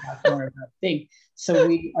we can talk more about THINK. So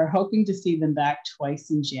we are hoping to see them back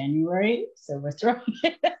twice in January. So we're throwing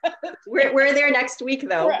it out. We're there next week,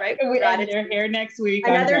 though, right? They're here next week.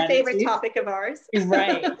 Another favorite topic of ours.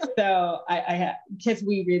 Right. So I because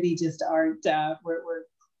we really just aren't,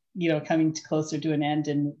 we're coming closer to an end.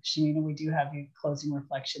 And Shamina, we do have your closing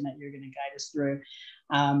reflection that you're going to guide us through.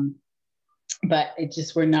 But it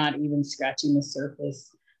just, we're not even scratching the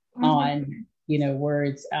surface on,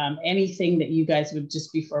 words. Anything that you guys would,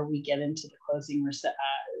 just before we get into the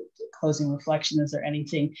closing reflection, is there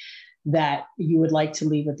anything that you would like to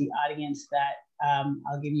leave with the audience that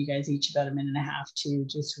I'll give you guys each about a minute and a half to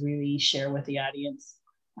just really share with the audience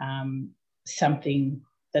something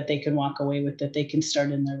that they can walk away with, that they can start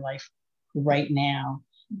in their life right now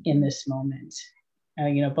in this moment?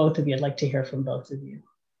 Both of you, I'd like to hear from both of you.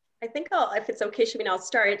 I think if it's okay, Shamina, I'll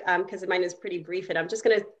start because mine is pretty brief, and I'm just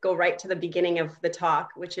going to go right to the beginning of the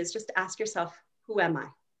talk, which is just ask yourself, who am I?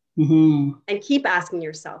 Mm-hmm. And keep asking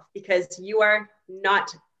yourself, because you are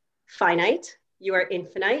not finite, you are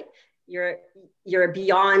infinite. You're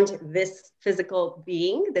beyond this physical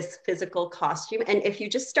being, this physical costume. And if you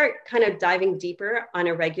just start kind of diving deeper on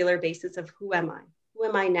a regular basis of who am I? Who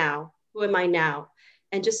am I now? Who am I now?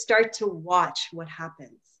 And just start to watch what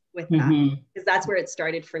happens with that, because that's where it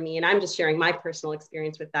started for me. And I'm just sharing my personal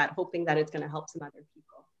experience with that, hoping that it's going to help some other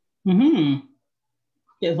people. Who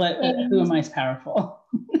am I is powerful.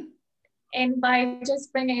 And by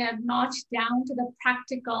just bringing a notch down to the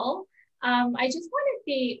practical, I just wanted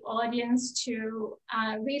the audience to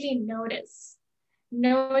really notice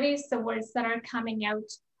the words that are coming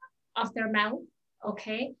out of their mouth,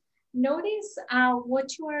 okay? Notice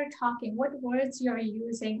what you are talking, what words you're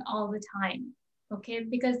using all the time, okay?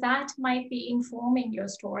 Because that might be informing your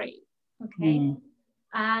story, okay?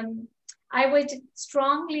 I would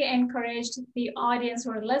strongly encourage the audience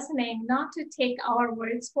who are listening not to take our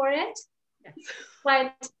words for it,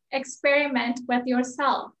 but experiment with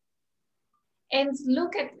yourself. And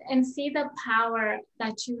look at and see the power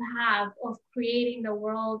that you have of creating the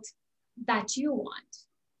world that you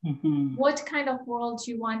want. What kind of world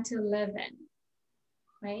you want to live in,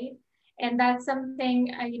 right? And that's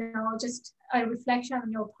something, just a reflection on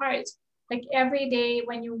your part. Like every day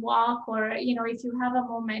when you walk, or, if you have a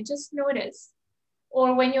moment, just notice.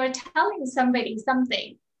 Or when you're telling somebody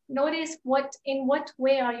something, notice in what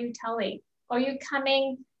way are you telling? Are you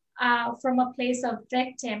coming from a place of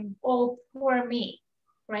victim, oh, poor me,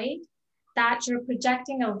 right? That you're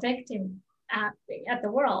projecting a victim at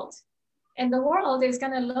the world. And the world is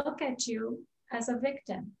going to look at you as a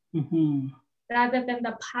victim rather than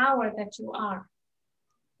the power that you are.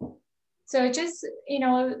 So just,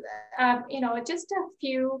 just a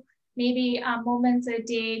few maybe moments a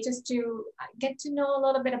day just to get to know a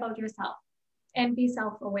little bit about yourself and be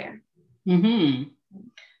self-aware.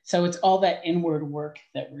 So it's all that inward work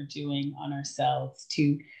that we're doing on ourselves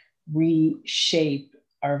to reshape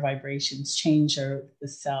our vibrations, change the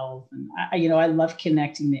cells. And I love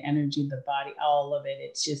connecting the energy of the body, all of it.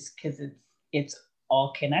 It's just because it's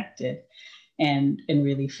all connected, and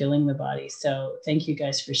really feeling the body. So thank you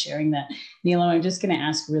guys for sharing that. Neelam, I'm just going to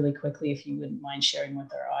ask really quickly if you wouldn't mind sharing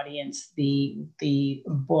with our audience the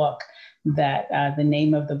book, that the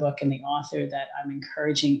name of the book and the author, that I'm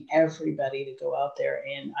encouraging everybody to go out there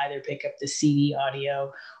and either pick up the CD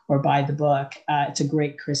audio or buy the book. It's a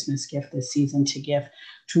great Christmas gift this season to give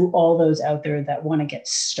to all those out there that want to get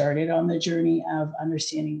started on the journey of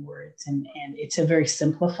understanding words. And it's a very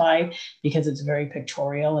simplified, because it's very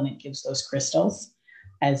pictorial, and it gives those crystals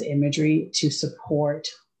as imagery to support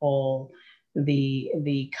all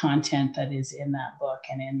the content that is in that book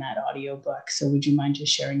and in that audio book. So would you mind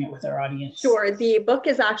just sharing it with our audience? Sure. The book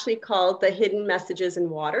is actually called The Hidden Messages in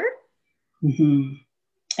Water. And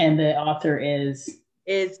the author is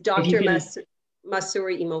Dr.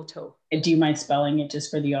 Masaru Emoto. Do you mind spelling it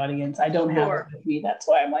just for the audience? I don't have it with me. That's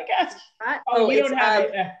why I'm like asking. You don't have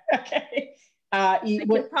it. Okay. You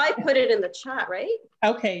could probably put it in the chat, right?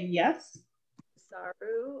 Okay. Yes.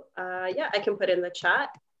 Saru. Yeah, I can put it in the chat.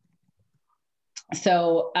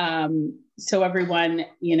 So everyone,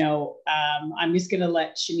 I'm just going to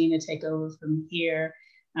let Shamina take over from here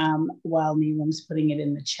while Neelam's putting it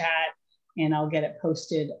in the chat, and I'll get it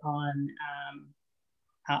posted on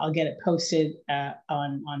I'll get it posted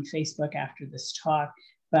on Facebook after this talk.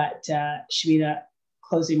 But Shamina,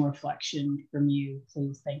 closing reflection from you,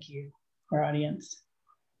 please. Thank you, our audience.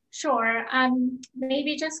 Sure.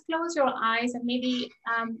 Maybe just close your eyes and maybe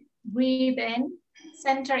breathe in,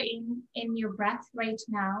 center in your breath right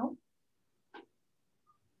now,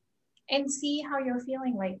 and see how you're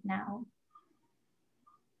feeling right now.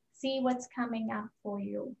 See what's coming up for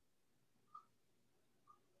you.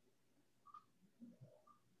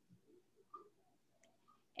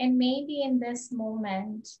 And maybe in this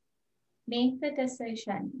moment, make the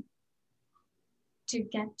decision to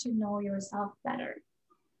get to know yourself better.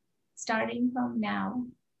 Starting from now,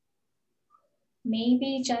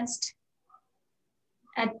 maybe just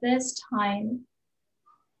at this time,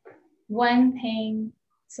 one thing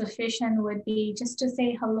sufficient would be just to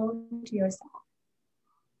say hello to yourself.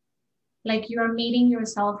 Like you are meeting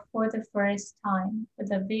yourself for the first time, for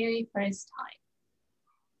the very first time.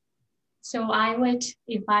 So I would,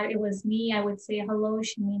 if it was me, I would say, hello,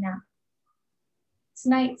 Shamina. It's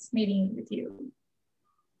nice meeting with you.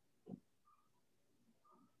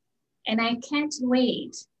 And I can't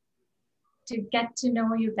wait to get to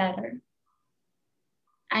know you better.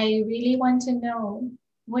 I really want to know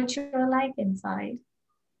what you're like inside,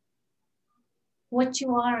 what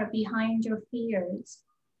you are behind your fears,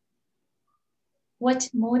 what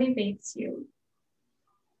motivates you,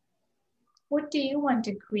 what do you want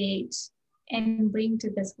to create and bring to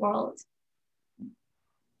this world?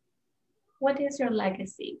 What is your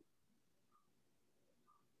legacy?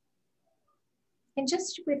 And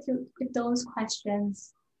just with those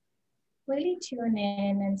questions, really tune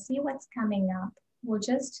in and see what's coming up. We'll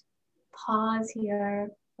just pause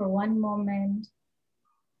here for one moment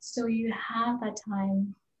so you have that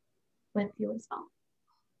time with yourself.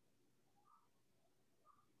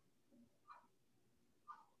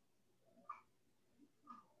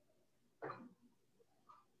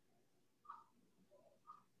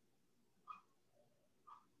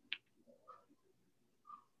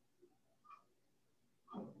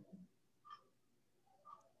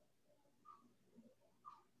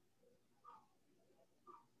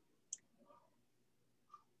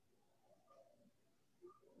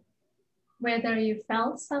 Whether you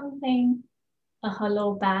felt something, a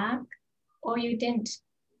hello back, or you didn't,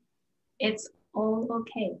 it's all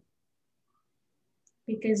okay.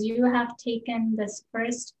 Because you have taken this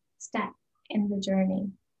first step in the journey.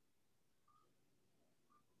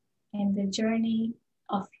 In the journey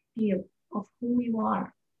of you, of who you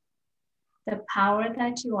are, the power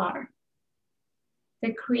that you are,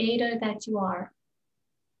 the creator that you are.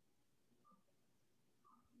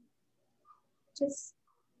 Just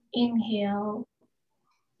inhale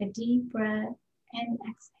a deep breath and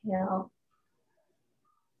exhale.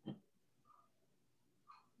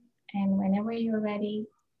 And whenever you're ready,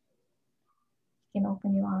 you can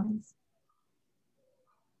open your eyes.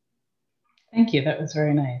 Thank you. That was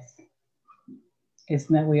very nice.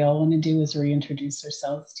 Isn't that we all want to do is reintroduce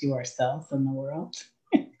ourselves to ourselves and the world?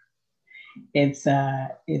 It's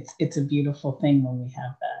a beautiful thing when we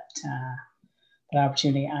have that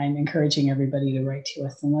opportunity. I'm encouraging everybody to write to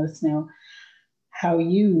us and let us know how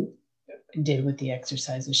you did with the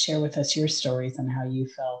exercises. Share with us your stories on how you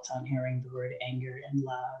felt on hearing the word anger and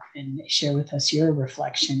love, and share with us your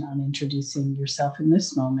reflection on introducing yourself in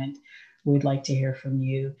this moment. We'd like to hear from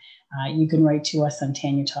you. You can write to us on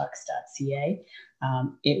tanyatalks.ca.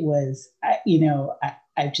 It was,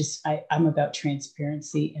 I'm about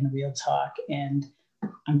transparency and real talk. And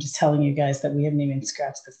I'm just telling you guys that we haven't even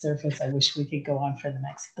scratched the surface. I wish we could go on for the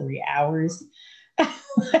next 3 hours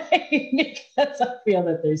because I feel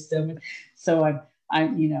that there's so much. So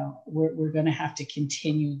we're going to have to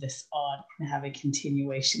continue this on and have a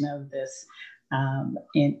continuation of this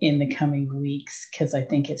in the coming weeks, because I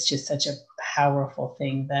think it's just such a powerful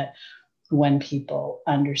thing that when people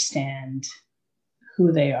understand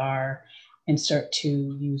who they are and start to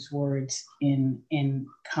use words in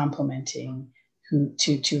complimenting who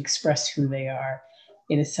to express who they are,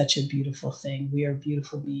 it is such a beautiful thing. We are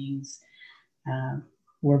beautiful beings.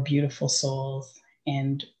 We're beautiful souls,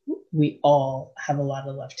 and we all have a lot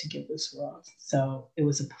of love to give this world. So it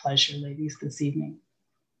was a pleasure, ladies, this evening.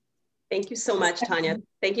 Thank you so much, Tanya.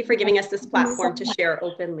 Thank you for giving us this platform to share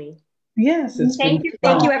openly. Yes. Thank you.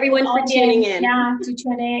 Thank you everyone for tuning in. Yeah, to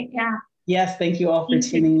tune in. Yeah. Yes, thank you all for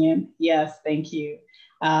tuning in. Yes, thank you.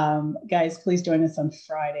 Guys, please join us on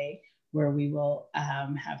Friday, where we will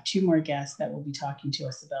have 2 more guests that will be talking to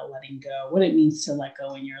us about letting go, what it means to let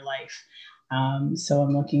go in your life. So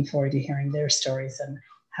I'm looking forward to hearing their stories and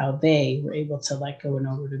how they were able to let go in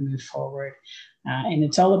order to move forward. And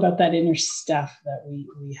it's all about that inner stuff that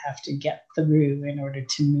we have to get through in order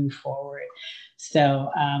to move forward. So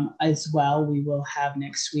as well, we will have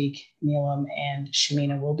next week, Neelam and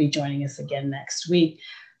Shamina will be joining us again next week,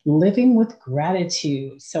 living with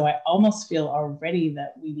gratitude. So I almost feel already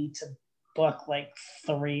that we need to book like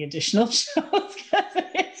 3 additional shows because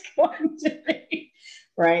it's going to be,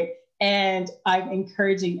 right? And I'm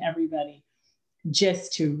encouraging everybody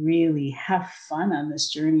just to really have fun on this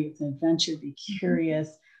journey. It's an adventure, be curious.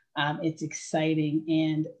 It's exciting.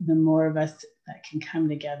 And the more of us that can come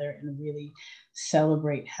together and really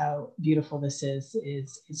celebrate how beautiful this is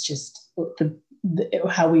it's just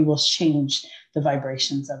how we will change the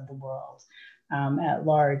vibrations of the world at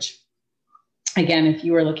large. Again, if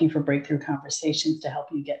you are looking for breakthrough conversations to help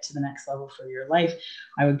you get to the next level for your life,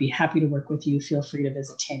 I would be happy to work with you. Feel free to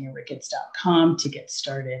visit TanyaRicketts.com to get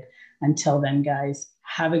started. Until then, guys,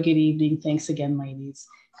 have a good evening. Thanks again, ladies,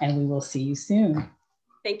 and we will see you soon.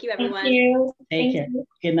 Thank you, everyone. Thank you. Take care.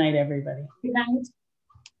 Good night, everybody. Good night.